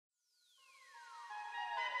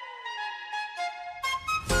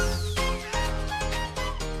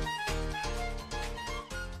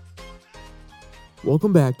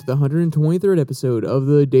Welcome back to the 123rd episode of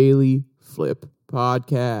the Daily Flip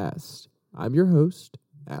podcast. I'm your host,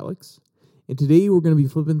 Alex, and today we're going to be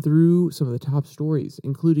flipping through some of the top stories,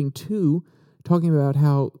 including two talking about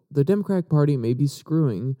how the Democratic Party may be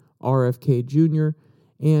screwing RFK Jr.,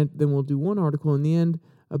 and then we'll do one article in the end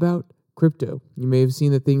about crypto. You may have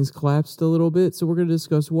seen that things collapsed a little bit, so we're going to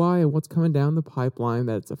discuss why and what's coming down the pipeline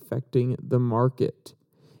that's affecting the market.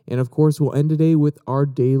 And of course, we'll end today with our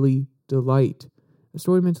Daily Delight, a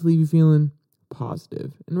story meant to leave you feeling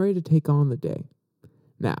positive and ready to take on the day.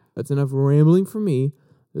 Now, that's enough rambling from me.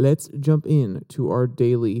 Let's jump in to our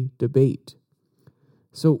daily debate.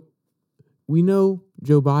 So, we know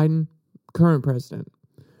Joe Biden, current president.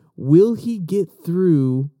 Will he get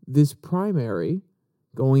through this primary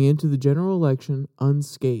going into the general election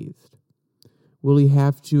unscathed? Will he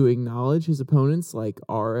have to acknowledge his opponents like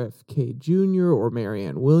RFK Jr. or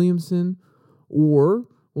Marianne Williamson? Or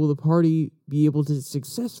will the party be able to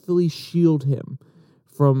successfully shield him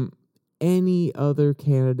from any other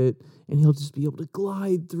candidate and he'll just be able to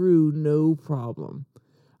glide through no problem?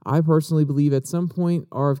 I personally believe at some point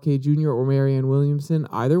RFK Jr. or Marianne Williamson,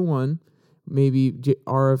 either one, maybe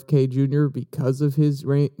RFK Jr. because of his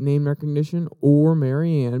name recognition, or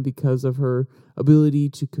Marianne because of her ability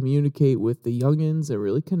to communicate with the youngins and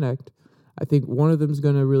really connect. I think one of them is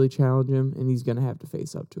going to really challenge him, and he's going to have to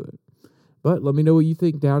face up to it. But let me know what you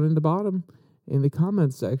think down in the bottom in the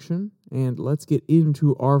comments section, and let's get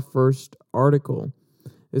into our first article.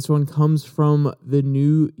 This one comes from the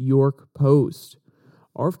New York Post.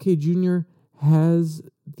 RFK Jr. has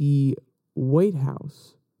the White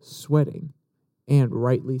House sweating, and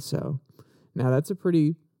rightly so. Now, that's a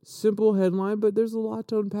pretty simple headline, but there's a lot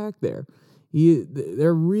to unpack there.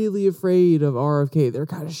 They're really afraid of RFK. They're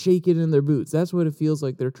kind of shaking in their boots. That's what it feels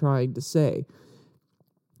like they're trying to say.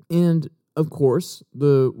 And of course,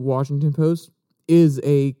 the Washington Post is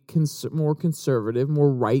a more conservative,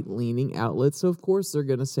 more right-leaning outlet. So, of course, they're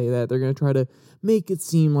going to say that. They're going to try to make it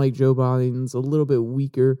seem like Joe Biden's a little bit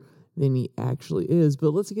weaker than he actually is.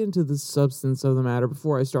 But let's get into the substance of the matter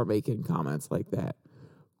before I start making comments like that.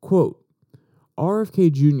 Quote,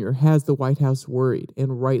 RFK Jr. has the White House worried,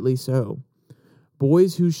 and rightly so.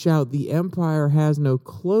 Boys who shout the empire has no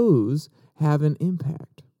clothes have an impact.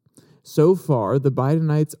 So far, the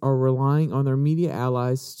Bidenites are relying on their media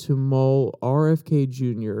allies to mull RFK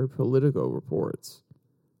Jr. Politico reports.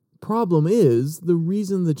 Problem is, the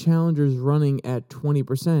reason the challenger's running at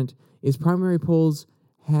 20% is primary polls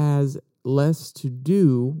has less to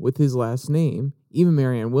do with his last name, even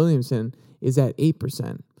Marianne Williamson is at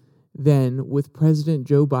 8%, than with President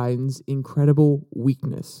Joe Biden's incredible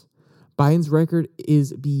weakness. Biden's record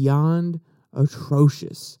is beyond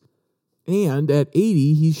atrocious. And at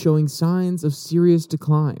 80, he's showing signs of serious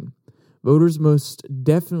decline. Voters most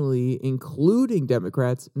definitely, including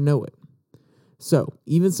Democrats, know it. So,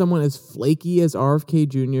 even someone as flaky as RFK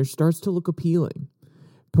Jr. starts to look appealing.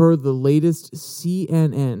 Per the latest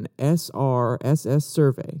CNN SRSS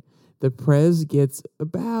survey, the Prez gets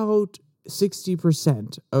about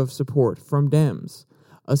 60% of support from Dems,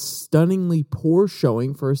 a stunningly poor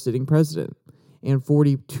showing for a sitting president. And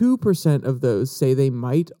 42% of those say they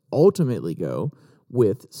might ultimately go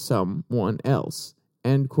with someone else.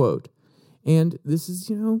 End quote. And this is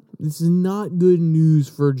not good news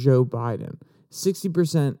for Joe Biden.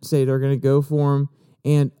 60% say they're going to go for him,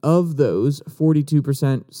 and of those,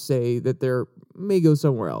 42% say that they may go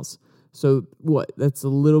somewhere else. So what? That's a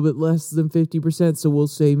little bit less than 50%. So we'll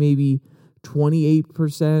say maybe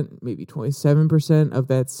 28%, maybe 27% of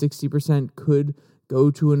that 60% could go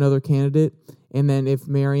to another candidate. And then if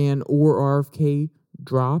Marianne or RFK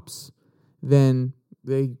drops, then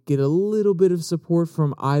they get a little bit of support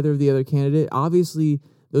from either of the other candidate. Obviously,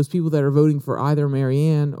 those people that are voting for either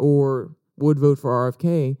Marianne or would vote for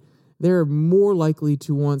RFK, they're more likely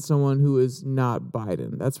to want someone who is not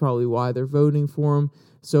Biden. That's probably why they're voting for him.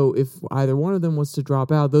 So if either one of them was to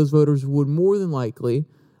drop out, those voters would more than likely,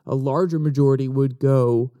 a larger majority would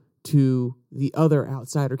go to the other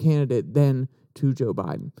outsider candidate than to Joe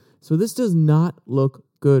Biden. So this does not look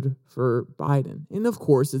good for Biden. And of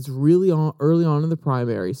course, it's really early on in the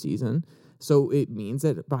primary season, so it means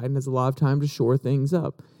that Biden has a lot of time to shore things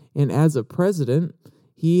up. And as a president,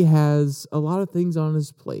 he has a lot of things on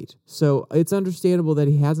his plate. So it's understandable that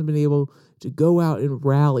he hasn't been able to go out and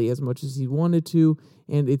rally as much as he wanted to,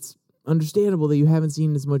 and it's understandable that you haven't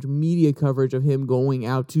seen as much media coverage of him going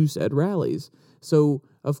out to said rallies. So,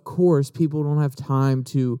 of course, people don't have time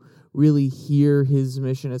to really hear his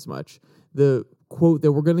mission as much. The quote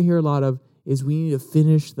that we're going to hear a lot of is, we need to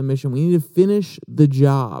finish the mission. We need to finish the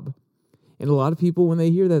job. And a lot of people, when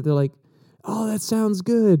they hear that, they're like, oh, that sounds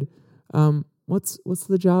good. what's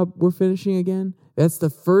the job we're finishing again? That's the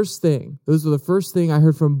first thing. Those were the first thing I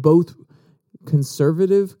heard from both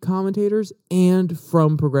conservative commentators and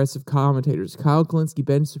from progressive commentators. Kyle Kalinske,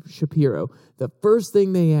 Ben Shapiro. The first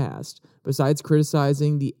thing they asked, besides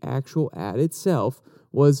criticizing the actual ad itself,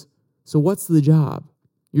 was, so what's the job?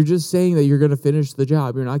 You're just saying that you're going to finish the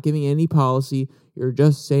job. You're not giving any policy. You're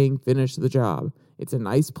just saying finish the job. It's a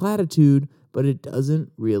nice platitude, but it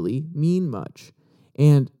doesn't really mean much.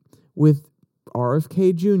 And with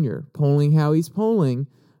RFK Jr. polling how he's polling,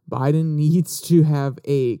 Biden needs to have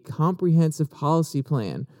a comprehensive policy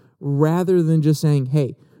plan rather than just saying,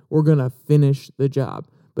 hey, we're going to finish the job.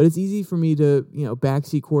 But it's easy for me to,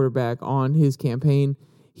 backseat quarterback on his campaign.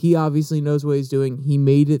 He obviously knows what he's doing. He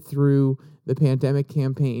made it through the pandemic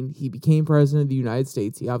campaign. He became president of the United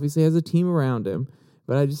States. He obviously has a team around him,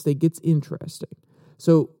 but I just think it's interesting.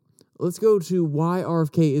 So let's go to why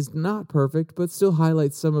RFK is not perfect, but still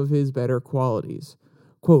highlights some of his better qualities.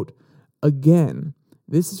 Quote, again,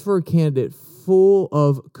 this is for a candidate full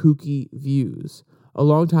of kooky views. A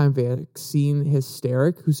longtime vaccine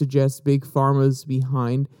hysteric who suggests big pharma's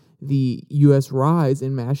behind the U.S. rise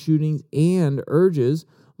in mass shootings and urges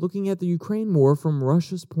looking at the Ukraine war from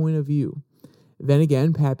Russia's point of view. Then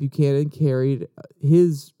again, Pat Buchanan carried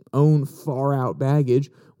his own far-out baggage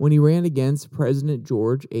when he ran against President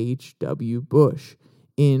George H.W. Bush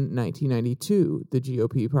in 1992, the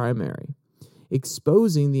GOP primary,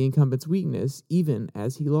 exposing the incumbent's weakness even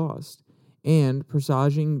as he lost, and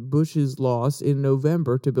presaging Bush's loss in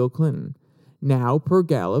November to Bill Clinton. Now, per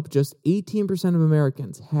Gallup, just 18% of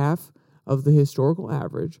Americans, half of the historical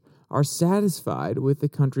average, are satisfied with the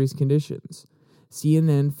country's conditions.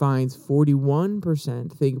 CNN finds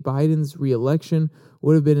 41% think Biden's re-election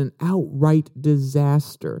would have been an outright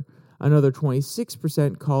disaster. Another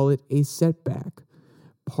 26% call it a setback.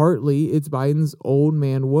 Partly, it's Biden's old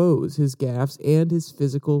man woes, his gaffes, and his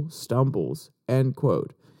physical stumbles, end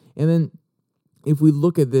quote. And then, if we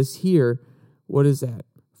look at this here, what is that?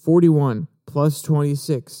 41 plus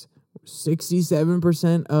 26.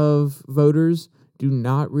 67% of voters do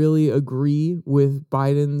not really agree with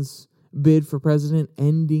Biden's bid for president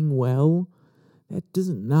ending well. That does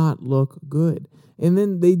not look good. And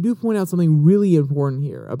then they do point out something really important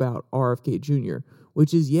here about RFK Jr.,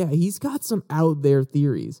 which is, he's got some out there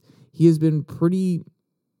theories. He has been pretty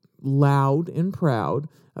loud and proud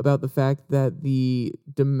about the fact that the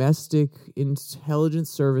domestic intelligence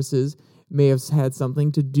services may have had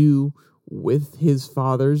something to do with his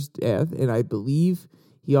father's death. And I believe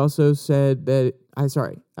he also said that,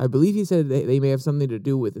 I believe he said that they may have something to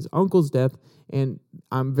do with his uncle's death. And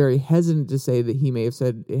I'm very hesitant to say that he may have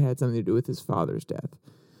said it had something to do with his father's death.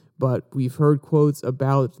 But we've heard quotes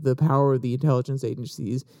about the power of the intelligence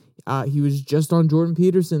agencies. He was just on Jordan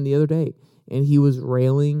Peterson the other day, and he was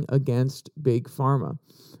railing against Big Pharma.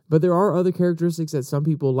 But there are other characteristics that some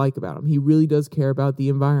people like about him. He really does care about the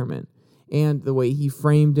environment and the way he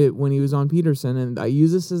framed it when he was on Peterson. And I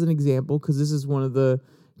use this as an example because this is one of the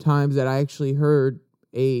times that I actually heard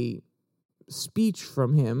a speech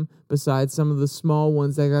from him besides some of the small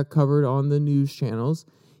ones that got covered on the news channels.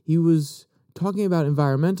 He was talking about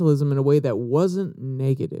environmentalism in a way that wasn't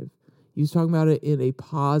negative. He was talking about it in a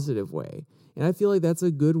positive way. And I feel like that's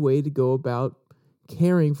a good way to go about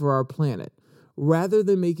caring for our planet. Rather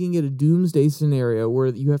than making it a doomsday scenario where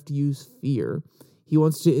you have to use fear, he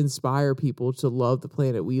wants to inspire people to love the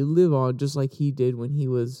planet we live on, just like he did when he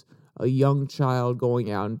was a young child going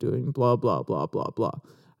out and doing blah, blah, blah, blah, blah.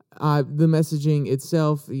 The messaging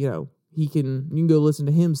itself, you can go listen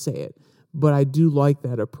to him say it. But I do like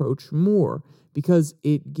that approach more because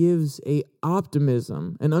it gives an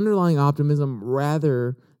underlying optimism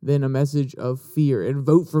rather than a message of fear. And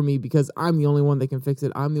vote for me because I'm the only one that can fix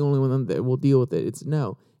it. I'm the only one that will deal with it. It's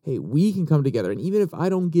no, hey, we can come together. And even if I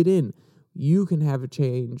don't get in, you can have a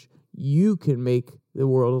change. You can make the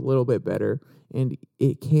world a little bit better. And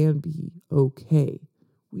it can be okay.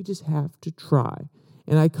 We just have to try.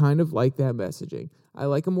 And I kind of like that messaging. I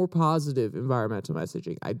like a more positive environmental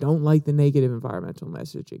messaging. I don't like the negative environmental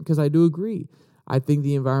messaging because I do agree. I think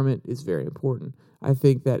the environment is very important. I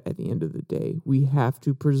think that at the end of the day, we have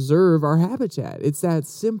to preserve our habitat. It's that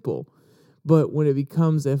simple. But when it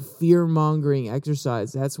becomes a fear-mongering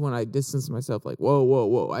exercise, that's when I distance myself like,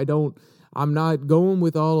 whoa. I'm not going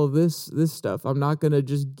with all of this stuff. I'm not going to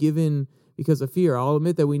just give in because of fear. I'll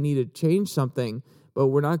admit that we need to change something, but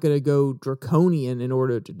we're not going to go draconian in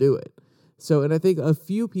order to do it. So, and I think a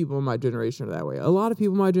few people in my generation are that way. A lot of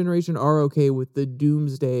people in my generation are okay with the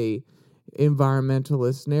doomsday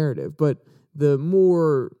environmentalist narrative, but the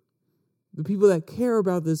people that care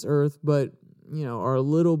about this earth, but, are a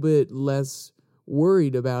little bit less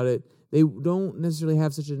worried about it, They don't necessarily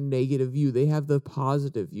have such a negative view. They have the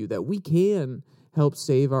positive view that we can help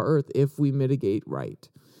save our Earth if we mitigate right.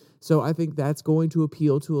 So I think that's going to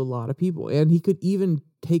appeal to a lot of people. And he could even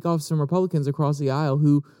take off some Republicans across the aisle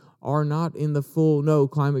who are not in the full, no,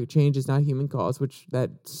 climate change is not human cause, which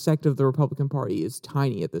that sect of the Republican Party is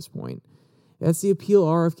tiny at this point. That's the appeal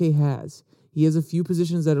RFK has. He has a few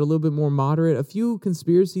positions that are a little bit more moderate, a few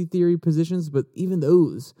conspiracy theory positions, but even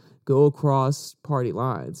those go across party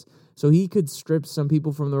lines. So he could strip some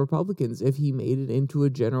people from the Republicans if he made it into a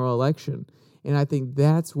general election. And I think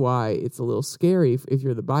that's why it's a little scary if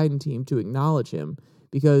you're the Biden team to acknowledge him,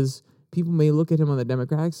 because people may look at him on the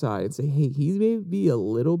Democratic side and say, hey, he may be a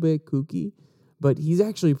little bit kooky, but he's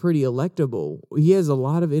actually pretty electable. He has a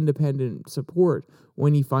lot of independent support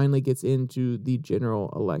when he finally gets into the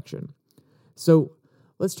general election. So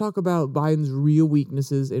let's talk about Biden's real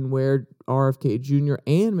weaknesses and where RFK Jr.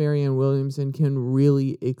 and Marianne Williamson can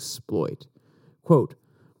really exploit. Quote,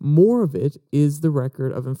 more of it is the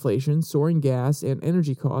record of inflation, soaring gas and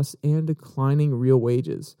energy costs, and declining real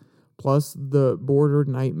wages, plus the border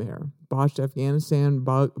nightmare, botched Afghanistan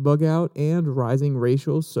bug out, and rising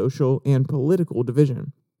racial, social, and political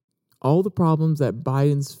division. All the problems that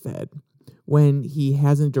Biden's fed when he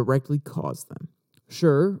hasn't directly caused them.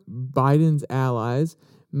 Sure, Biden's allies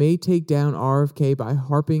may take down RFK by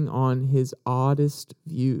harping on his oddest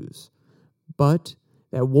views, but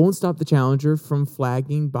that won't stop the challenger from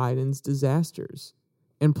flagging Biden's disasters.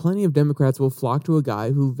 And plenty of Democrats will flock to a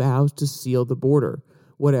guy who vows to seal the border,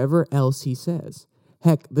 whatever else he says.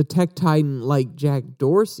 Heck, the tech titan like Jack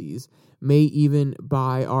Dorsey's may even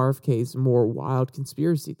buy RFK's more wild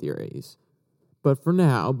conspiracy theories. But for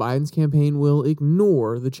now, Biden's campaign will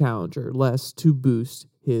ignore the challenger less to boost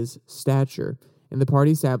his stature, and the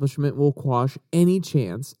party establishment will quash any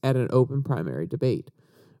chance at an open primary debate.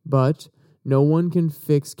 But no one can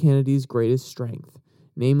fix Kennedy's greatest strength,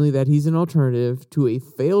 namely that he's an alternative to a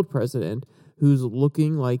failed president who's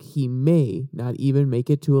looking like he may not even make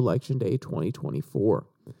it to Election Day 2024.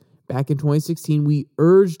 Back in 2016, we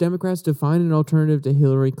urged Democrats to find an alternative to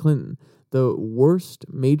Hillary Clinton, the worst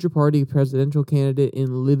major party presidential candidate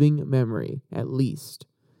in living memory, at least.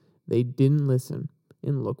 They didn't listen,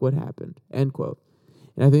 and look what happened, end quote.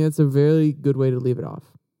 And I think that's a very good way to leave it off.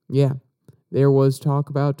 Yeah, there was talk.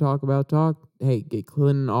 Hey, get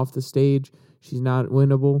Clinton off the stage. She's not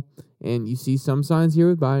winnable. And you see some signs here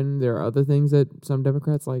with Biden. There are other things that some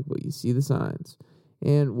Democrats like, but you see the signs.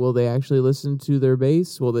 And will they actually listen to their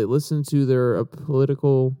base? Will they listen to their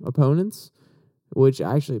political opponents? Which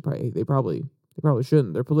actually, they probably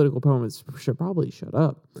shouldn't. Their political opponents should probably shut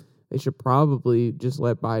up. They should probably just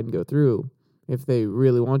let Biden go through if they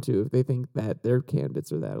really want to, if they think that their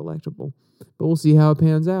candidates are that electable. But we'll see how it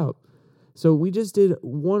pans out. So we just did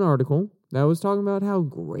one article that was talking about how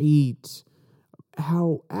great,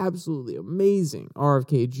 how absolutely amazing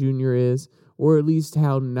RFK Jr. is, or at least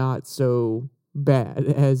how not so bad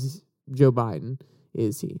as Joe Biden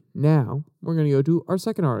is he. Now, we're going to go to our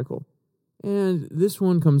second article. And this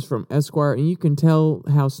one comes from Esquire, and you can tell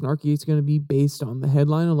how snarky it's going to be based on the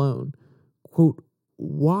headline alone. Quote,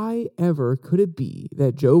 why ever could it be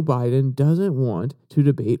that Joe Biden doesn't want to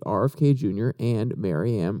debate RFK Jr. and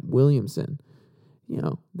Marianne Williamson? You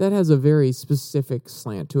know, that has a very specific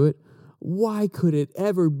slant to it. Why could it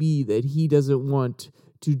ever be that he doesn't want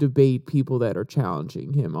to debate people that are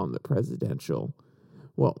challenging him on the presidential?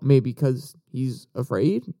 Well, maybe because he's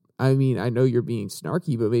afraid. I mean, I know you're being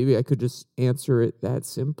snarky, but maybe I could just answer it that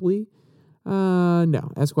simply.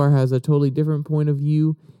 No, Esquire has a totally different point of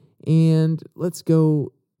view. And let's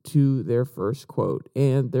go to their first quote.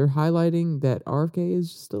 And they're highlighting that RFK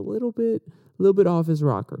is just a little bit off his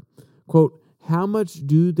rocker. Quote, how much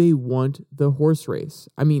do they want the horse race?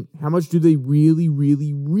 I mean, how much do they really,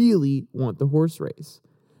 really, really want the horse race?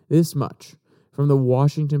 This much. From the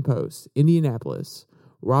Washington Post, Indianapolis,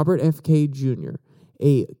 Robert F.K. Jr.,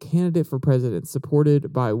 a candidate for president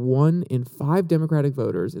supported by 1 in 5 Democratic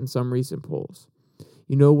voters in some recent polls.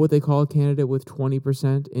 You know what they call a candidate with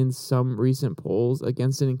 20% in some recent polls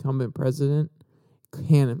against an incumbent president?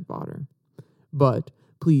 Cannon fodder. But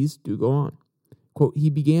please do go on. Quote, he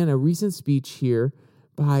began a recent speech here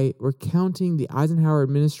by recounting the Eisenhower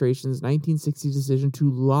administration's 1960 decision to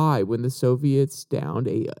lie when the Soviets downed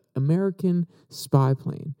an American spy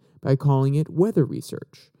plane by calling it weather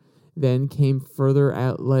research. Then came further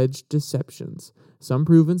alleged deceptions, some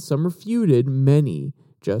proven, some refuted, many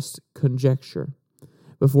just conjecture.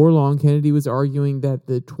 Before long, Kennedy was arguing that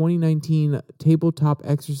the 2019 tabletop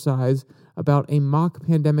exercise about a mock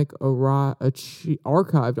pandemic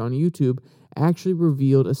archived on YouTube actually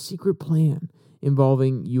revealed a secret plan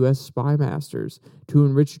involving U.S. spy masters to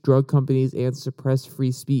enrich drug companies and suppress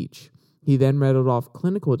free speech. He then rattled off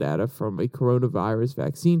clinical data from a coronavirus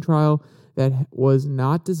vaccine trial that was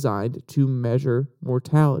not designed to measure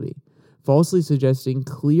mortality, falsely suggesting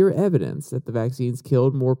clear evidence that the vaccines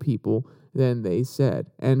killed more people than they said,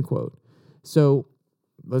 end quote. So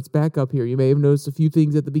let's back up here. You may have noticed a few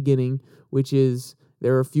things at the beginning, which is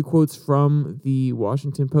there are a few quotes from the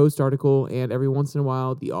Washington Post article, and every once in a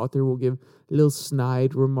while the author will give a little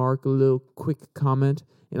snide remark, a little quick comment,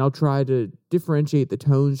 and I'll try to differentiate the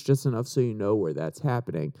tones just enough so you know where that's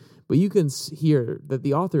happening. But you can hear that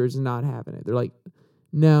the author is not having it. They're like,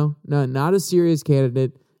 no, not a serious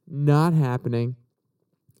candidate, not happening.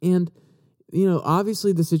 And,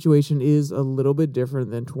 obviously the situation is a little bit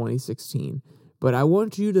different than 2016. But I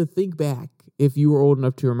want you to think back, if you were old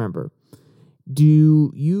enough to remember.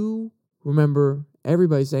 Do you remember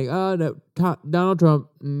everybody saying, no, Donald Trump,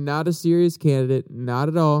 not a serious candidate, not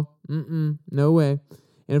at all, no way.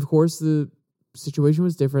 And of course, the situation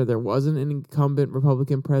was different. There wasn't an incumbent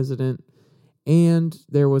Republican president, and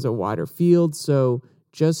there was a wider field, so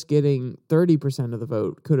just getting 30% of the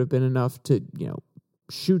vote could have been enough to,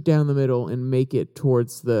 shoot down the middle and make it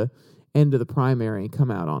towards the end of the primary and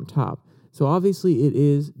come out on top. So obviously it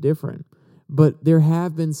is different. But there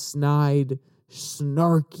have been snide,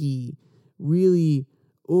 snarky, really,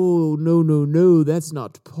 oh, no, that's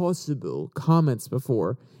not possible comments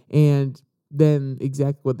before. And then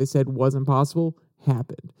exactly what they said wasn't possible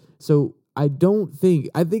happened. So I think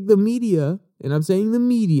the media, and I'm saying the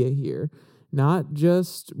media here, not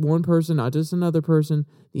just one person, not just another person,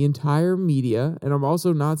 the entire media, and I'm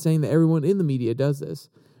also not saying that everyone in the media does this,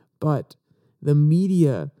 but the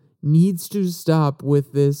media needs to stop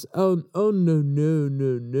with this, no,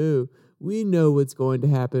 we know what's going to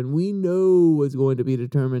happen, we know what's going to be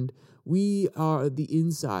determined, we are the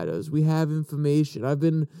insiders, we have information, I've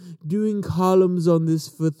been doing columns on this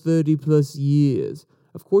for 30 plus years.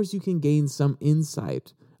 Of course you can gain some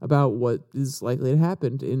insight about what is likely to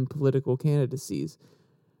happen in political candidacies,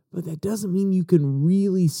 but that doesn't mean you can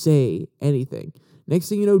really say anything. Next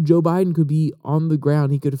thing you know, Joe Biden could be on the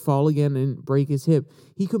ground. He could fall again and break his hip.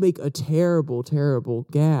 He could make a terrible, terrible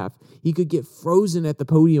gaffe. He could get frozen at the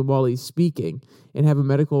podium while he's speaking and have a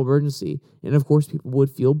medical emergency. And of course, people would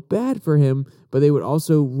feel bad for him, but they would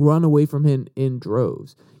also run away from him in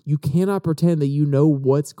droves. You cannot pretend that you know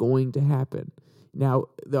what's going to happen. Now,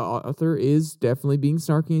 the author is definitely being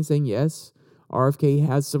snarky and saying, yes, RFK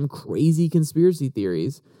has some crazy conspiracy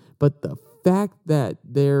theories, but the fact that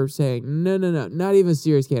they're saying, no, not even a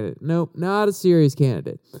serious candidate. Nope, not a serious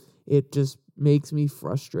candidate. It just makes me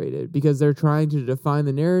frustrated because they're trying to define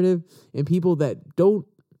the narrative, and people that don't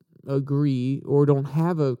agree or don't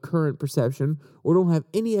have a current perception or don't have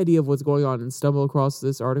any idea of what's going on and stumble across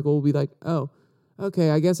this article will be like, oh,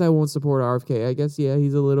 okay, I guess I won't support RFK. I guess, yeah,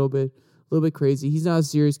 he's a little bit crazy. He's not a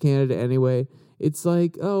serious candidate anyway. It's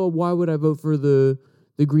like, oh, why would I vote for the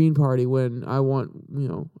Green Party when I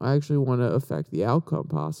actually want to affect the outcome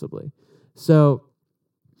possibly. So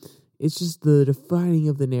it's just the defining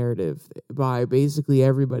of the narrative by basically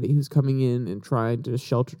everybody who's coming in and trying to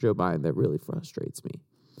shelter Joe Biden that really frustrates me.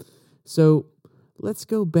 So let's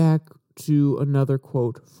go back to another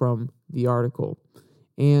quote from the article.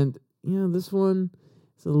 And, this one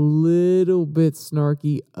is a little bit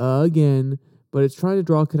snarky again, but it's trying to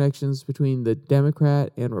draw connections between the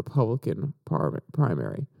Democrat and Republican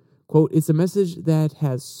primary. Quote, it's a message that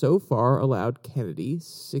has so far allowed Kennedy,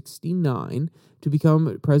 69, to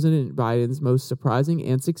become President Biden's most surprising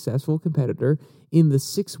and successful competitor in the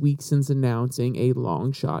 6 weeks since announcing a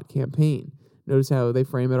long-shot campaign. Notice how they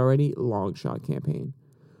frame it already, long-shot campaign.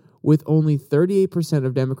 With only 38%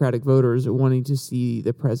 of Democratic voters wanting to see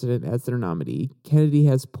the president as their nominee, Kennedy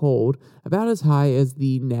has polled about as high as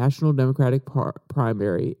the national Democratic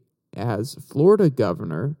primary as Florida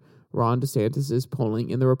Governor Ron DeSantis is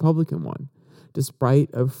polling in the Republican one,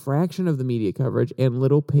 despite a fraction of the media coverage and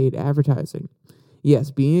little paid advertising.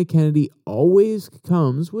 Yes, being a Kennedy always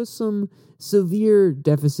comes with some severe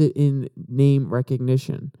deficit in name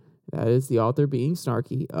recognition. That is the author being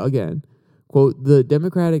snarky again. Quote, the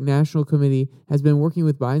Democratic National Committee has been working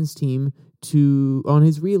with Biden's team on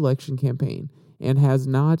his re-election campaign and has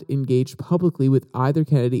not engaged publicly with either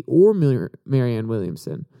Kennedy or Marianne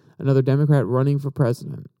Williamson, another Democrat running for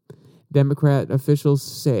president. Democrat officials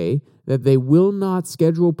say that they will not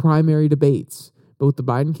schedule primary debates. Both the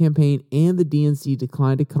Biden campaign and the DNC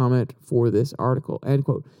declined to comment for this article. End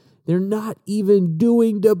quote. They're not even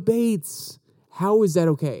doing debates. How is that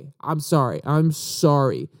okay? I'm sorry.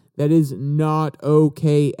 That is not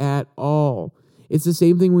okay at all. It's the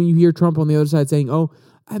same thing when you hear Trump on the other side saying, oh,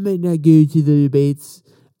 I might not go to the debates.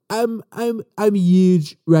 I'm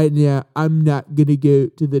huge right now. I'm not gonna go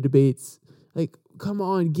to the debates. Like, come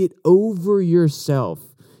on, get over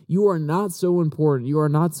yourself. You are not so important. You are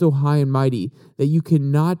not so high and mighty that you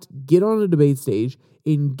cannot get on a debate stage,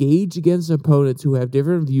 engage against opponents who have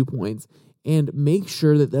different viewpoints, and make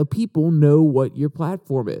sure that the people know what your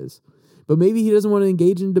platform is. But maybe he doesn't want to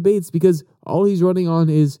engage in debates because all he's running on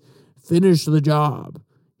is finish the job.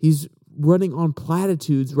 He's running on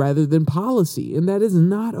platitudes rather than policy, and that is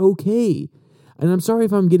not okay. And I'm sorry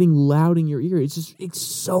if I'm getting loud in your ear. It's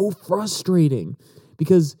so frustrating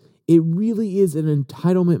because it really is an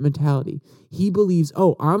entitlement mentality. He believes,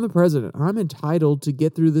 oh, I'm the president. I'm entitled to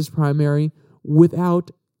get through this primary without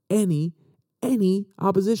any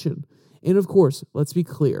opposition. And of course, let's be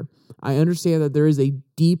clear. I understand that there is a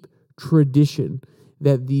deep tradition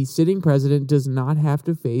that the sitting president does not have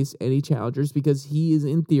to face any challengers because he is,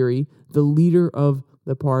 in theory, the leader of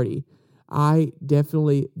the party. I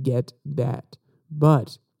definitely get that.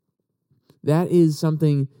 But that is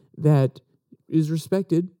something that is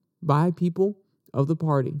respected by people of the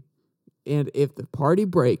party. And if the party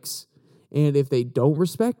breaks, and if they don't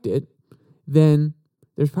respect it, then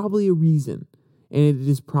there's probably a reason. And it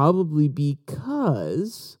is probably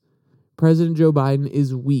because President Joe Biden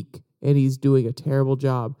is weak and he's doing a terrible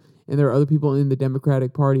job. And there are other people in the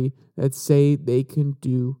Democratic Party that say they can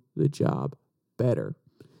do the job better.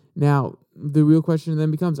 Now, the real question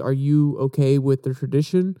then becomes, are you okay with the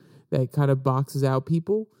tradition that kind of boxes out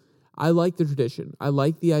people? I like the tradition. I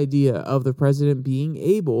like the idea of the president being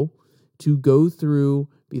able to go through,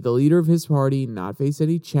 be the leader of his party, not face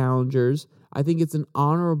any challengers. I think it's an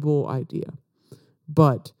honorable idea.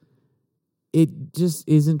 But it just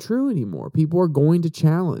isn't true anymore. People are going to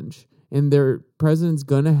challenge, and their president's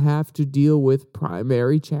going to have to deal with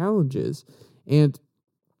primary challenges. And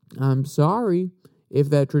I'm sorry if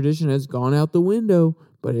that tradition has gone out the window,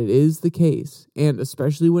 but it is the case. And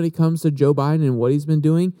especially when it comes to Joe Biden and what he's been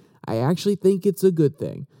doing, I actually think it's a good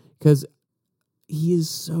thing because he is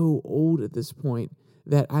so old at this point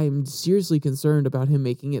that I am seriously concerned about him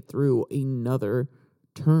making it through another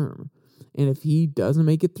term. And if he doesn't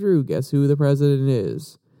make it through, guess who the president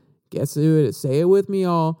is? Guess who it is? Say it with me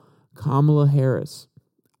all. Kamala Harris.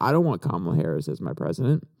 I don't want Kamala Harris as my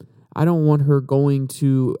president. I don't want her going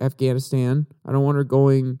to Afghanistan. I don't want her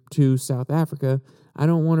going to South Africa. I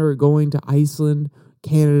don't want her going to Iceland,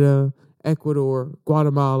 Canada, Ecuador,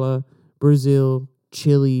 Guatemala, Brazil,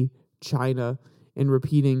 Chile, China, and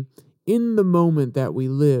repeating, in the moment that we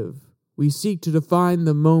live, we seek to define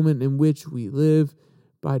the moment in which we live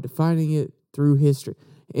by defining it through history.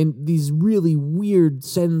 And these really weird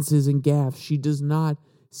sentences and gaffes, she does not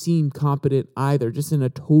seem competent either, just in a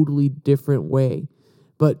totally different way.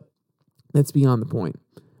 But that's beyond the point.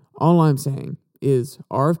 All I'm saying is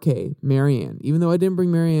RFK, Marianne, even though I didn't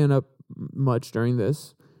bring Marianne up much during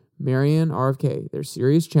this, Marianne, RFK, they're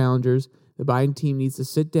serious challengers. The Biden team needs to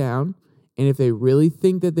sit down, and if they really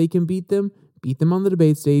think that they can beat them on the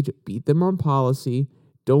debate stage, beat them on policy.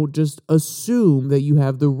 Don't just assume that you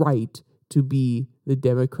have the right to be the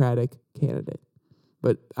Democratic candidate.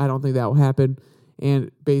 But I don't think that will happen.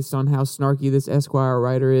 And based on how snarky this Esquire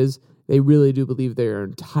writer is, they really do believe they are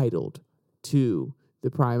entitled to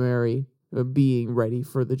the primary being ready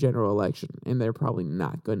for the general election. And they're probably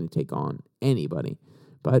not going to take on anybody.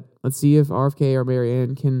 But let's see if RFK or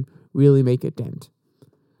Marianne can really make a dent.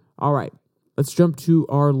 All right, let's jump to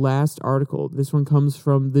our last article. This one comes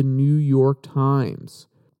from the New York Times.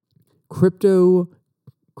 Crypto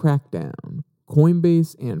crackdown.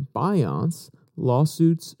 Coinbase and Binance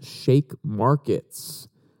lawsuits shake markets.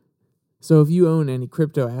 So if you own any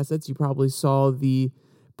crypto assets, you probably saw the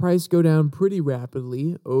price go down pretty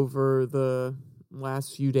rapidly over the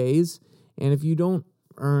last few days. And if you don't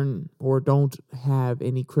earn or don't have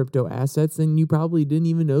any crypto assets, then you probably didn't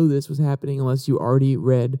even know this was happening unless you already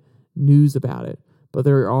read news about it. But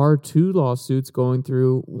there are two lawsuits going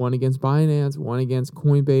through, one against Binance, one against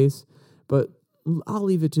Coinbase. But I'll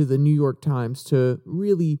leave it to the New York Times to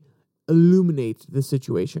really illuminate the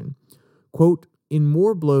situation. Quote, in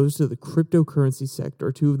more blows to the cryptocurrency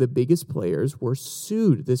sector, two of the biggest players were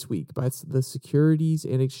sued this week by the Securities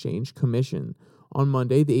and Exchange Commission. On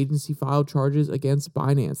Monday, the agency filed charges against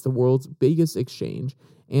Binance, the world's biggest exchange,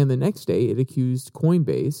 and the next day it accused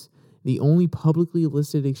Coinbase, the only publicly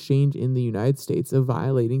listed exchange in the United States, of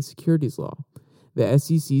violating securities law. The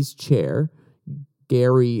SEC's chair,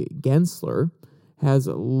 Gary Gensler, has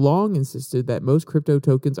long insisted that most crypto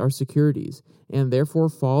tokens are securities and therefore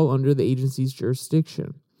fall under the agency's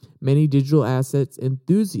jurisdiction. Many digital assets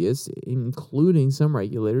enthusiasts, including some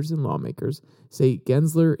regulators and lawmakers, say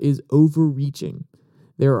Gensler is overreaching.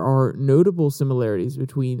 There are notable similarities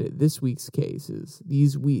between this week's cases.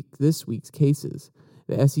 This week's cases.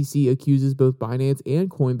 The SEC accuses both Binance and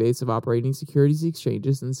Coinbase of operating securities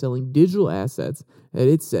exchanges and selling digital assets that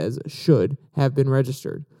it says should have been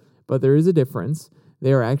registered. But there is a difference.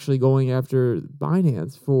 They are actually going after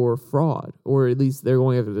Binance for fraud, or at least they're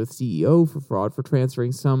going after the CEO for fraud for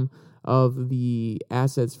transferring some of the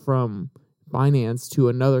assets from Binance to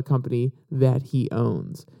another company that he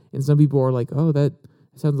owns. And some people are like, oh, that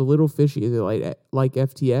sounds a little fishy. Is it like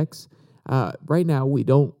FTX? Right now, we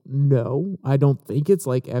don't know. I don't think it's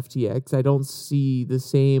like FTX. I don't see the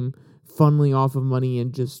same funneling off of money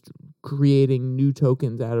and just creating new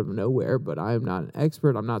tokens out of nowhere, but I am not an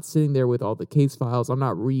expert. I'm not sitting there with all the case files. I'm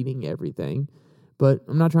not reading everything, but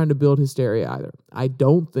I'm not trying to build hysteria either. I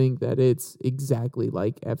don't think that it's exactly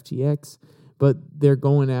like FTX, but they're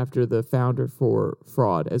going after the founder for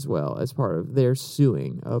fraud as well as part of their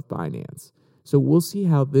suing of Binance. So we'll see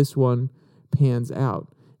how this one pans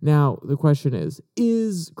out. Now, the question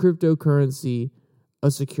is cryptocurrency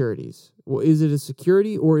a securities? Well, is it a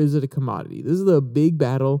security or is it a commodity? This is the big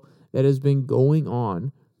battle that has been going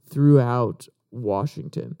on throughout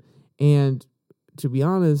Washington. And to be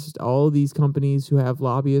honest, all of these companies who have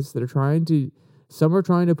lobbyists that are some are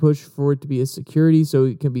trying to push for it to be a security so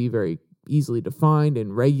it can be very easily defined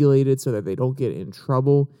and regulated so that they don't get in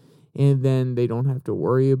trouble. And then they don't have to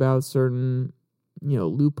worry about certain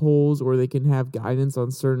loopholes, or they can have guidance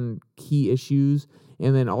on certain key issues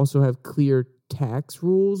and then also have clear tax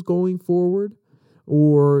rules going forward.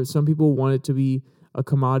 Or some people want it to be a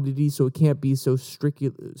commodity so it can't be so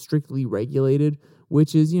strictly regulated,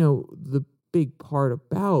 which is, the big part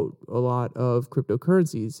about a lot of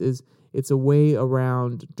cryptocurrencies is it's a way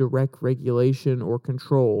around direct regulation or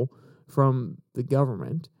control from the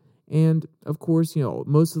government. And of course,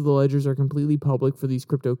 most of the ledgers are completely public for these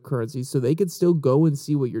cryptocurrencies, so they could still go and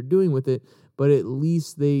see what you're doing with it, but at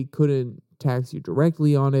least they couldn't tax you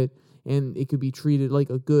directly on it, and it could be treated like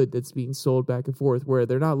a good that's being sold back and forth, where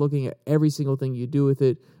they're not looking at every single thing you do with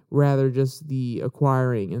it, rather just the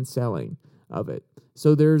acquiring and selling of it.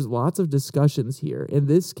 So there's lots of discussions here, and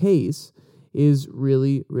this case is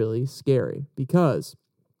really, really scary because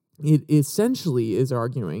it essentially is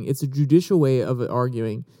arguing, it's a judicial way of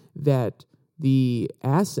arguing that the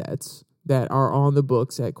assets that are on the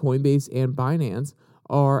books at Coinbase and Binance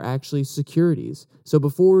are actually securities. So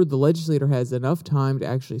before the legislator has enough time to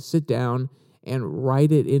actually sit down and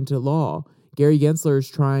write it into law, Gary Gensler is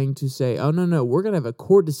trying to say, oh, no, we're going to have a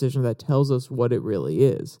court decision that tells us what it really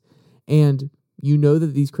is. And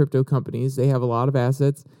that these crypto companies, they have a lot of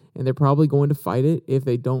assets, and they're probably going to fight it if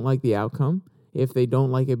they don't like the outcome, if they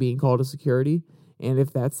don't like it being called a security. And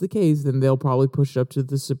if that's the case, then they'll probably push it up to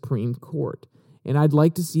the Supreme Court. And I'd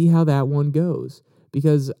like to see how that one goes,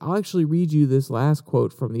 because I'll actually read you this last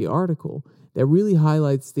quote from the article that really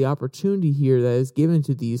highlights the opportunity here that is given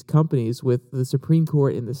to these companies with the Supreme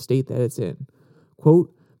Court in the state that it's in.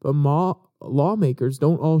 Quote, but lawmakers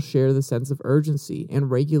don't all share the sense of urgency,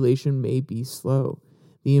 and regulation may be slow.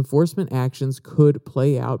 The enforcement actions could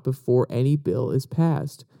play out before any bill is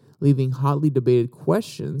passed, leaving hotly debated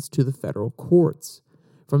questions to the federal courts.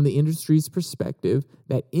 From the industry's perspective,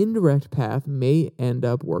 that indirect path may end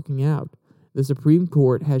up working out. The Supreme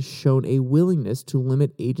Court has shown a willingness to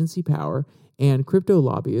limit agency power, and crypto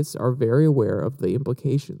lobbyists are very aware of the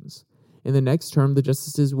implications. In the next term, the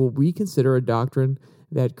justices will reconsider a doctrine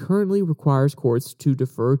that currently requires courts to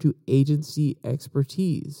defer to agency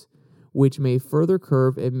expertise, which may further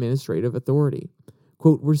curb administrative authority.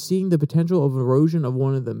 Quote, we're seeing the potential of erosion of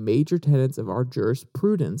one of the major tenets of our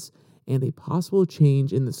jurisprudence and a possible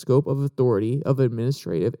change in the scope of authority of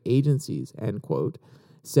administrative agencies, end quote,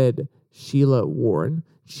 said Sheila Warren,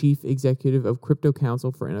 chief executive of Crypto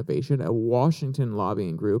Council for Innovation, a Washington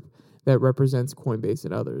lobbying group that represents Coinbase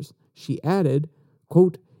and others. She added,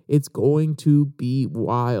 quote, it's going to be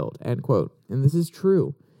wild, end quote. And this is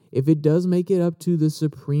true. If it does make it up to the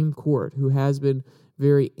Supreme Court, who has been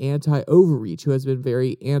very anti-overreach, who has been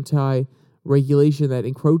very anti-regulation that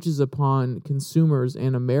encroaches upon consumers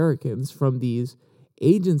and Americans from these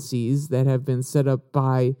agencies that have been set up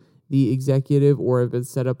by the executive or have been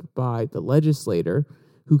set up by the legislator,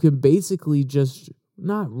 who can basically just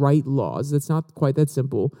not write laws. That's not quite that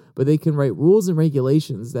simple, but they can write rules and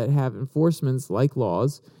regulations that have enforcements like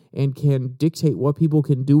laws and can dictate what people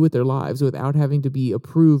can do with their lives without having to be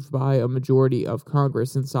approved by a majority of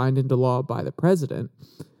Congress and signed into law by the president.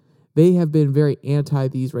 They have been very anti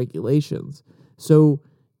these regulations. So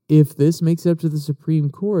if this makes it up to the Supreme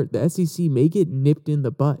Court, the SEC may get nipped in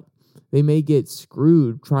the butt. They may get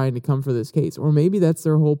screwed trying to come for this case. Or maybe that's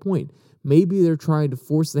their whole point. Maybe they're trying to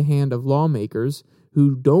force the hand of lawmakers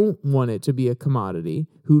who don't want it to be a commodity,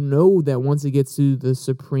 who know that once it gets to the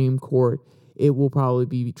Supreme Court, it will probably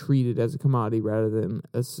be treated as a commodity rather than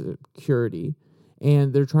a security.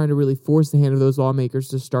 And they're trying to really force the hand of those lawmakers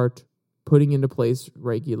to start putting into place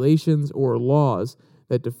regulations or laws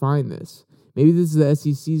that define this. Maybe this is the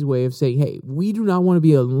SEC's way of saying, hey, we do not want to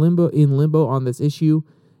be in limbo on this issue.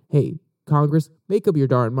 Hey, Congress, make up your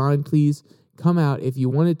darn mind, please. Come out. If you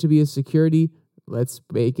want it to be a security, let's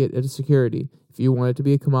make it a security. If you want it to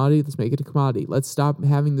be a commodity, let's make it a commodity. Let's stop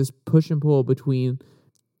having this push and pull between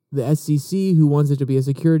the SEC, who wants it to be a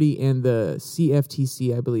security, and the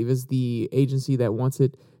CFTC, I believe, is the agency that wants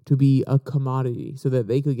it to be a commodity so that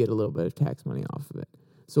they could get a little bit of tax money off of it.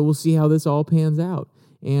 So we'll see how this all pans out.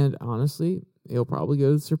 And honestly, it'll probably go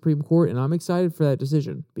to the Supreme Court, and I'm excited for that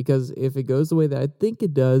decision because if it goes the way that I think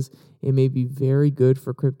it does, it may be very good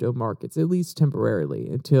for crypto markets, at least temporarily,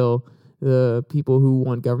 until the people who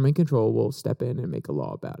want government control will step in and make a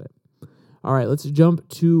law about it. All right, let's jump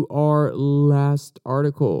to our last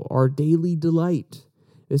article, our daily delight.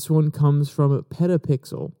 This one comes from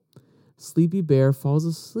Petapixel. Sleepy bear falls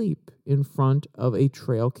asleep in front of a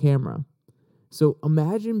trail camera. So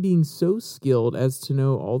imagine being so skilled as to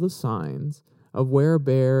know all the signs of where a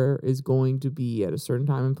bear is going to be at a certain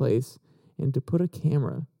time and place and to put a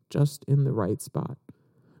camera just in the right spot.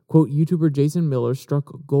 Quote, YouTuber Jason Miller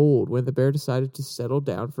struck gold when the bear decided to settle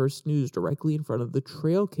down for a snooze directly in front of the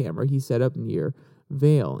trail camera he set up near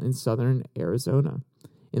Vail in southern Arizona.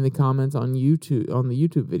 In the comments on the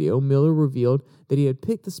YouTube video, Miller revealed that he had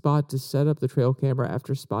picked the spot to set up the trail camera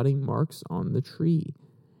after spotting marks on the tree.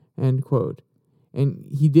 End quote. And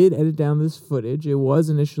he did edit down this footage. It was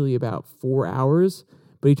initially about 4 hours,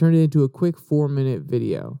 but he turned it into a quick 4-minute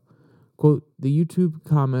video. Quote, the YouTube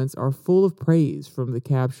comments are full of praise from the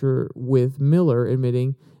capture, with Miller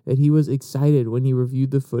admitting that he was excited when he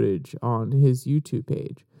reviewed the footage on his YouTube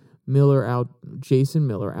page. Jason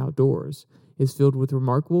Miller Outdoors is filled with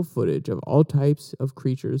remarkable footage of all types of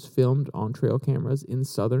creatures filmed on trail cameras in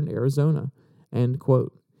southern Arizona. End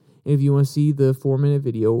quote. And if you want to see the 4-minute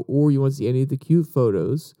video, or you want to see any of the cute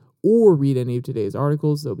photos, or read any of today's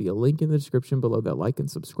articles, there'll be a link in the description below that like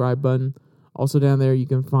and subscribe button. Also down there, you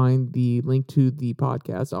can find the link to the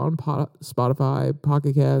podcast on Spotify,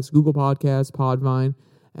 Pocket Cast, Google Podcasts, Podvine,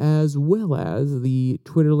 as well as the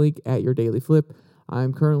Twitter link at your Daily Flip.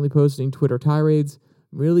 I'm currently posting Twitter tirades,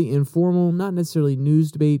 really informal, not necessarily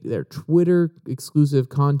news debate. They're Twitter exclusive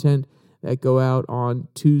content that go out on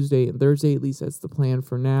Tuesday and Thursday. At least that's the plan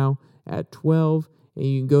for now at 12. And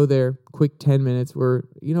you can go there, quick 10 minutes where,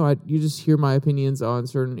 you just hear my opinions on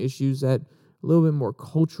certain issues that a little bit more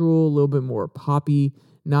cultural, a little bit more poppy,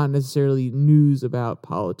 not necessarily news about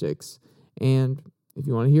politics. And if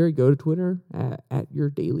you want to hear it, go to Twitter at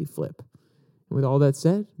your Daily Flip. And with all that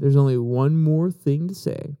said, there's only one more thing to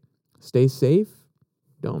say. Stay safe.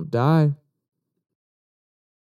 Don't die.